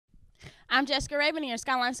I'm Jessica Raven, and your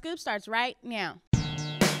Skyline Scoop starts right now.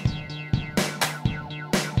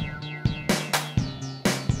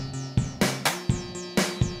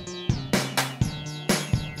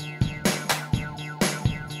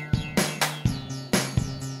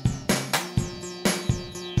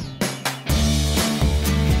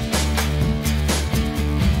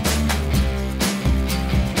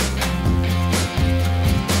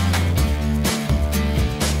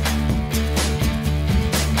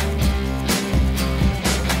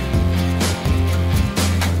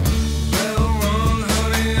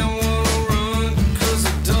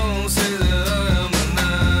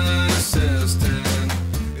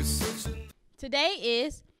 Today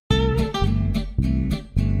is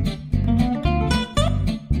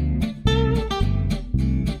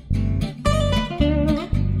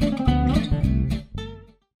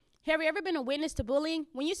Have you ever been a witness to bullying?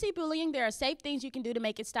 When you see bullying, there are safe things you can do to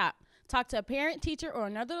make it stop. Talk to a parent, teacher, or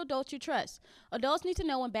another adult you trust. Adults need to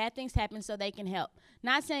know when bad things happen so they can help.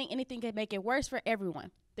 Not saying anything can make it worse for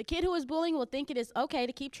everyone. The kid who is bullying will think it is okay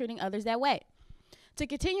to keep treating others that way. To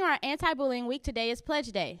continue our anti-bullying week, today is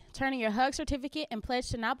Pledge Day. Turn in your hug certificate and pledge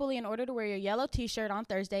to not bully in order to wear your yellow t-shirt on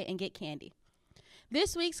Thursday and get candy.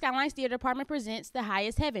 This week, Skyline's Theater Department presents The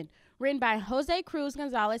Highest Heaven, written by Jose Cruz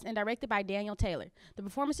Gonzalez and directed by Daniel Taylor. The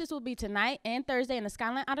performances will be tonight and Thursday in the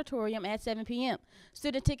Skyline Auditorium at 7 p.m.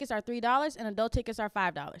 Student tickets are $3 and adult tickets are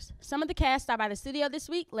 $5. Some of the cast stopped by the studio this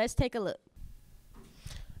week. Let's take a look.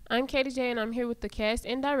 I'm Katie J, and I'm here with the cast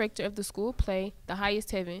and director of the school play, The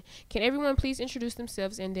Highest Heaven. Can everyone please introduce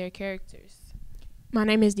themselves and their characters? My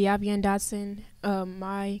name is Diavian Dotson.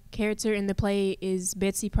 My character in the play is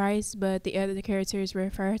Betsy Price, but the other characters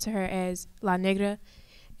refer to her as La Negra.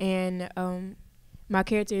 And my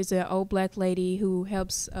character is an old black lady who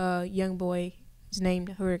helps a young boy who's named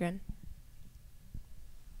Hurricane.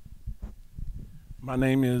 My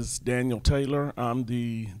name is Daniel Taylor. I'm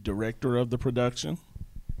the director of the production.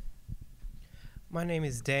 My name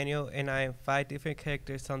is Daniel, and I have 5 different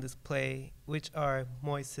characters on this play, which are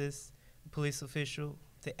Moises, the police official,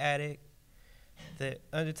 the addict, the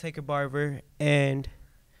undertaker barber, and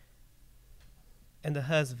the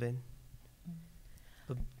husband.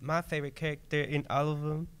 But my favorite character in all of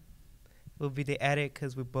them will be the addict,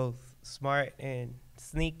 because we're both smart and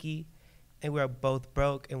sneaky, and we're both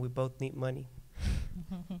broke, and we both need money.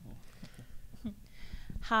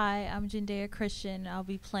 Hi, I'm Jendea Christian. I'll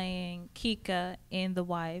be playing Kika in The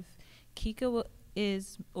Wife. Kika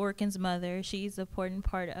is Orkin's mother. She's an important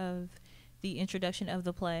part of the introduction of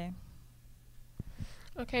the play.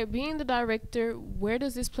 Okay, being the director, where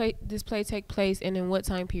does this play take place and in what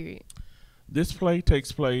time period? This play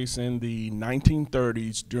takes place in the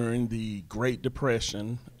 1930s during the Great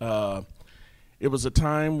Depression. It was a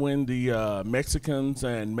time when the Mexicans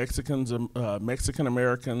and Mexican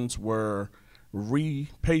Americans were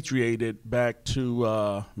repatriated back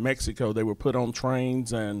to Mexico. They were put on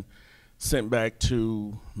trains and sent back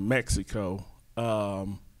to Mexico.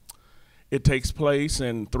 It takes place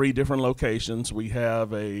in 3 different locations. We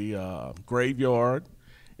have a graveyard,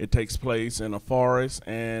 it takes place in a forest,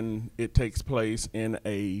 and it takes place in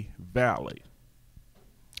a valley.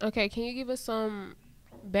 Okay, can you give us some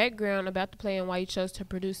background about the play and why you chose to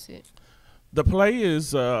produce it? The play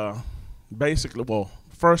is basically, well,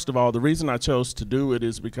 first of all, the reason I chose to do it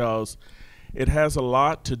is because it has a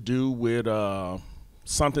lot to do with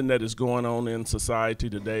something that is going on in society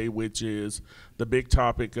today, which is the big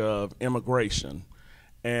topic of immigration.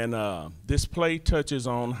 And this play touches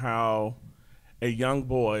on how a young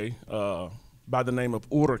boy by the name of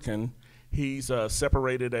Hurricane, he's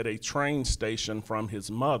separated at a train station from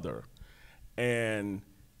his mother. And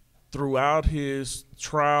throughout his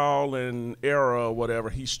trial and error or whatever,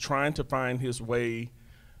 he's trying to find his way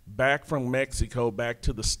back from Mexico, back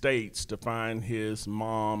to the States to find his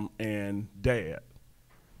mom and dad.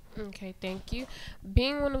 Okay, thank you.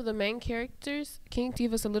 Being one of the main characters, can you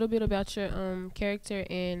give us a little bit about your character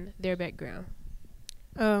and their background?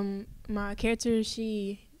 My character,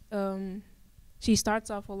 she starts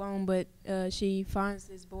off alone, but she finds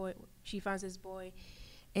this boy,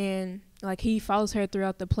 and like he follows her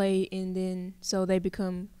throughout the play, and then so they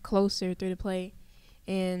become closer through the play.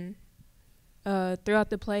 And throughout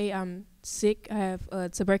the play, I'm sick. I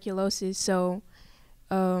have tuberculosis, so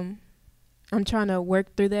I'm trying to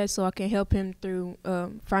work through that so I can help him through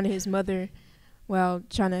finding his mother while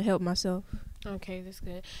trying to help myself. Okay, that's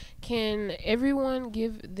good. Can everyone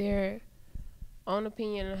give their own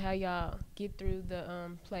opinion on how y'all get through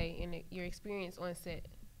the play and your experience on set?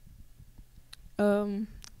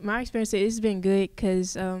 My experience, it's been good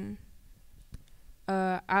because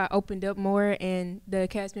I opened up more, and the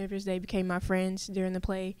cast members, they became my friends during the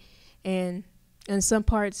play, and in some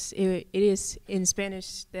parts it is in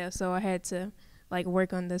Spanish there, so I had to like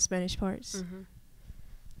work on the Spanish parts.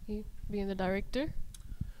 You being the director?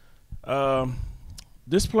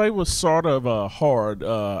 This play was sort of hard.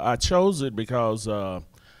 I chose it because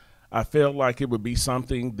I felt like it would be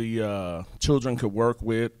something the children could work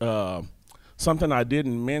with. Something I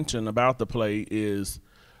didn't mention about the play is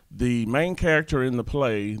the main character in the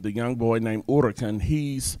play, the young boy named Hurricane,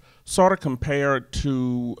 he's sort of compared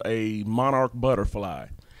to a monarch butterfly.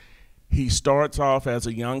 He starts off as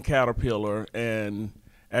a young caterpillar, and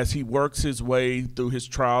as he works his way through his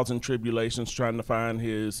trials and tribulations trying to find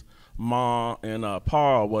his ma and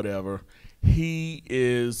pa or whatever, he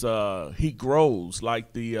grows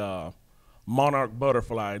like the monarch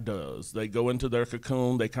butterfly does. They go into their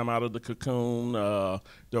cocoon, they come out of the cocoon,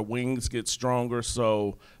 their wings get stronger.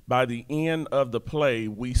 So by the end of the play,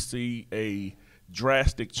 we see a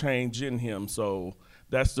drastic change in him. So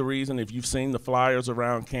that's the reason, if you've seen the flyers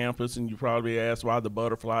around campus and you probably asked why the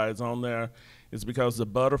butterfly is on there, it's because the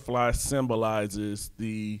butterfly symbolizes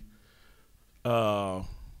the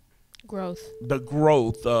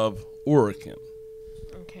growth of Hurricane.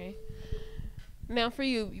 Okay. Now, for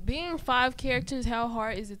you, being 5 characters, how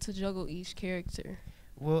hard is it to juggle each character?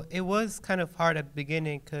 Well, it was kind of hard at the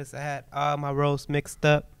beginning because I had all my roles mixed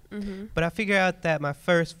up. But I figured out that my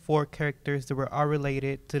first 4 characters, they were all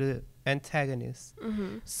related to the antagonists.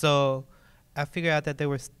 So I figured out that they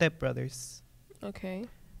were stepbrothers. Okay.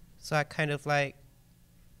 So I kind of like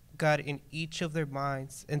got in each of their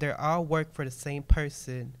minds, and they all work for the same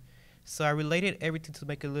person. So I related everything to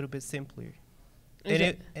make it a little bit simpler.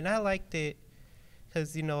 And I liked it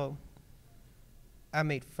because, you know, I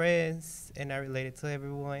made friends and I related to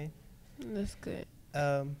everyone. That's good.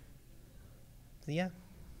 So yeah.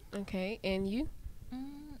 Okay, and you?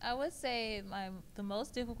 I would say the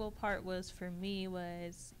most difficult part for me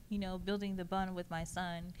was, you know, building the bond with my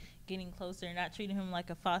son, getting closer, not treating him like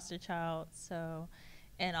a foster child. So,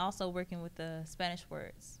 and also working with the Spanish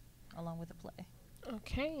words along with the play.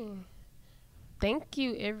 Okay. Thank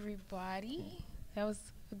you, everybody. That was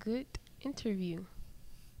a good interview.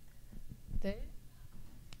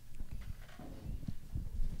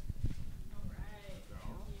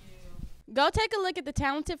 Go take a look at the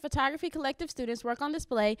talented photography collective students' work on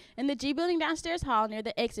display in the G Building downstairs hall near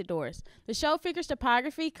the exit doors. The show features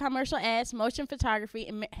topography, commercial ads, motion photography,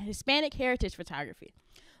 and Hispanic heritage photography.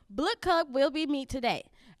 Book Club will be meet today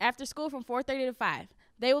after school from 4:30 to 5.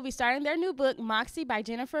 They will be starting their new book, Moxie by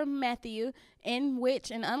Jennifer Matthew, in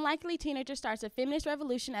which an unlikely teenager starts a feminist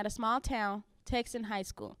revolution at a small town, Texan high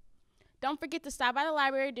school. Don't forget to stop by the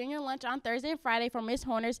library during your lunch on Thursday and Friday for Miss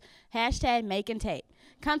Horner's #MakeandTape.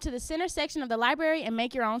 Come to the center section of the library and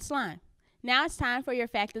make your own slime. Now it's time for your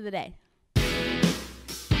fact of the day.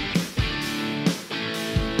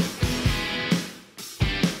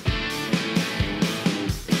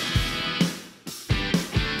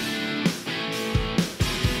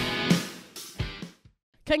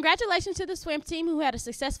 Congratulations to the swim team who had a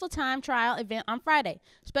successful time trial event on Friday.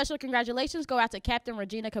 Special congratulations go out to Captain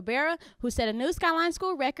Regina Cabrera, who set a new Skyline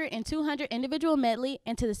school record in 200 individual medley,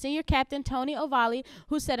 and to the senior captain Tony Ovali,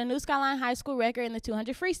 who set a new Skyline high school record in the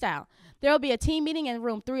 200 freestyle. There will be a team meeting in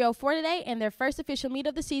room 304 today, and their first official meet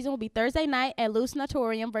of the season will be Thursday night at Luce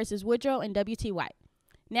Natorium versus Woodrow and W.T. White.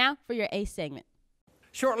 Now for your ACE segment.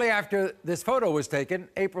 Shortly after this photo was taken,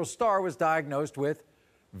 April Starr was diagnosed with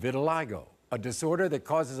vitiligo, a disorder that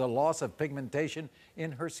causes a loss of pigmentation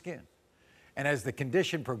in her skin. And as the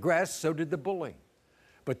condition progressed, so did the bullying.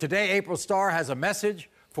 But today, April Starr has a message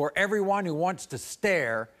for everyone who wants to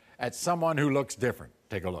stare at someone who looks different.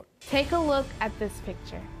 Take a look. Take a look at this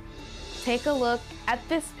picture. Take a look at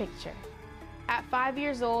this picture. At 5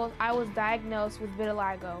 years old, I was diagnosed with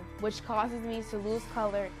vitiligo, which causes me to lose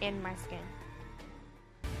color in my skin.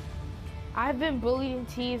 I've been bullied and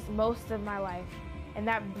teased most of my life, and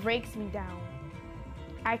that breaks me down.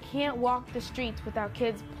 I can't walk the streets without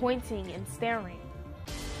kids pointing and staring.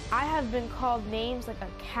 I have been called names like a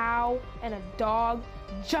cow and a dog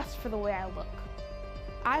just for the way I look.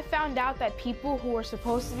 I found out that people who were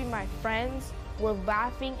supposed to be my friends were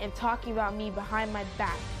laughing and talking about me behind my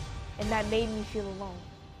back, and that made me feel alone.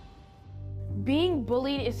 Being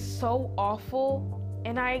bullied is so awful,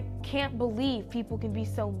 and I can't believe people can be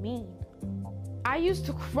so mean. I used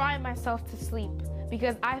to cry myself to sleep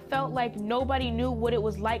because I felt like nobody knew what it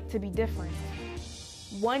was like to be different.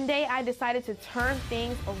 One day I decided to turn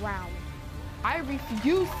things around. I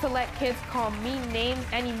refuse to let kids call me names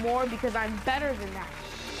anymore because I'm better than that.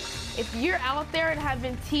 If you're out there and have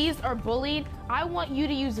been teased or bullied, I want you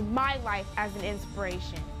to use my life as an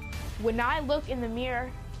inspiration. When I look in the mirror,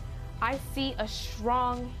 I see a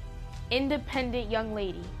strong, independent young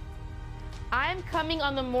lady. I'm coming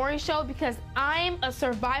on the Maury Show because I'm a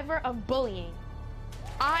survivor of bullying.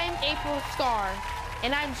 I'm April Starr,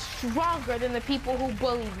 and I'm stronger than the people who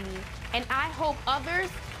bullied me, and I hope others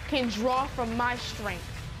can draw from my strength.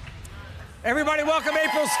 Everybody welcome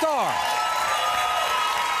April Starr.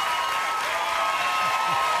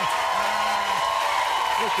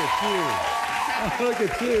 Look at you. Look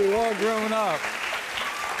at you, all grown up.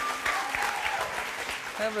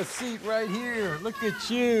 Have a seat right here. Look at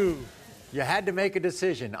you. You had to make a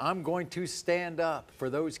decision. I'm going to stand up for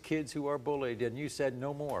those kids who are bullied, and you said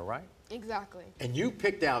no more, right? Exactly. And you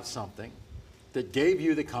picked out something that gave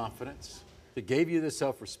you the confidence, that gave you the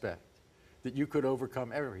self-respect, that you could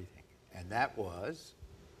overcome everything, and that was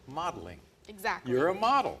modeling. Exactly. You're a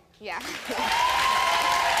model. Yeah.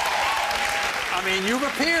 I mean, you've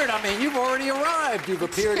appeared. I mean, you've already arrived. You've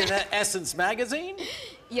appeared in Essence magazine.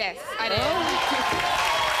 Yes, I did.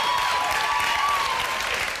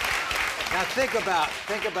 Now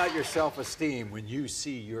think about your self-esteem when you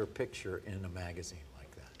see your picture in a magazine like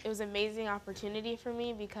that. It was an amazing opportunity for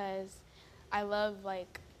me because I love that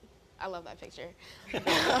picture. That's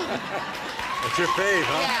your fave,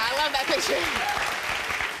 huh? Yeah, I love that picture.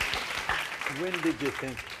 When did you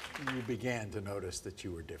think you began to notice that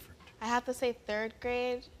you were different? I have to say 3rd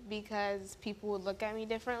grade because people would look at me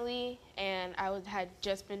differently, and had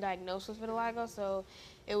just been diagnosed with vitiligo, so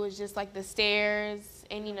it was just like the stares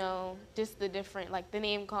and, you know, just the different, like the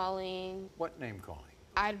name calling. What name calling?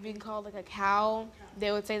 I'd been called like a cow.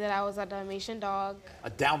 They would say that I was a Dalmatian dog. A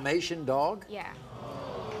Dalmatian dog? Yeah.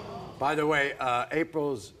 By the way,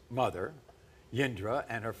 April's mother, Yindra,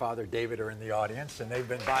 and her father, David, are in the audience, and they've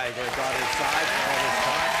been by their daughter's side for all this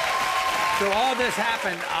time. So all this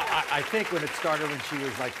happened, I think, when it started when she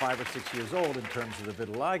was like 5 or 6 years old in terms of the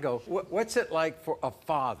vitiligo. What's it like for a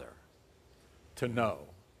father to know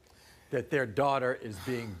that their daughter is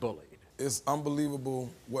being bullied? It's unbelievable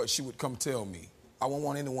what she would come tell me. I won't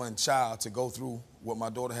want anyone's child to go through what my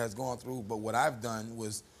daughter has gone through, but what I've done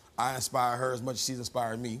was I inspire her as much as she's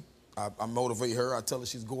inspired me. I motivate her. I tell her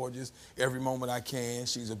she's gorgeous every moment I can.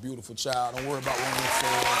 She's a beautiful child. Don't worry about what I'm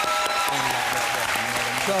saying. You know what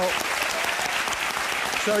I mean?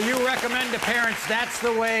 So you recommend to parents that's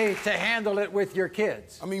the way to handle it with your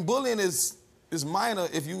kids? I mean, bullying is minor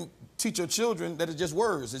if you teach your children that it's just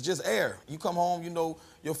words, it's just air. You come home, you know,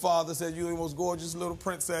 your father said you're the most gorgeous little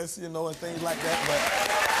princess, you know, and things like that, but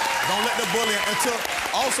don't let the bullying,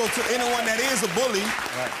 also to anyone that is a bully,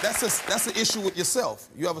 right. That's an issue with yourself.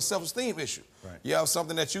 You have a self-esteem issue. Right. You have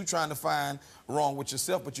something that you're trying to find wrong with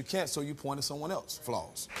yourself, but you can't, so you point at someone else's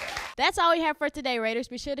flaws. That's all we have for today, Raiders.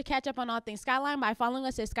 Be sure to catch up on all things Skyline by following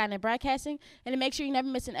us at Skyline Broadcasting. And to make sure you never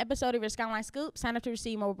miss an episode of your Skyline Scoop, sign up to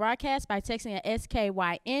receive mobile broadcasts by texting at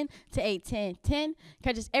SKYN to 81010.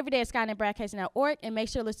 Catch us every day at SkylineBroadcasting.org, and make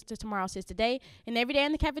sure to listen to Tomorrow's Hits Today and every day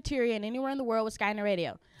in the cafeteria and anywhere in the world with Skyline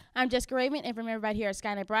Radio. I'm Jessica Raven, and from everybody here at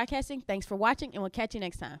Skyline Broadcasting, thanks for watching, and we'll catch you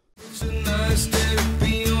next time. It's a nice day to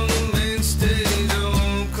be on the main stage.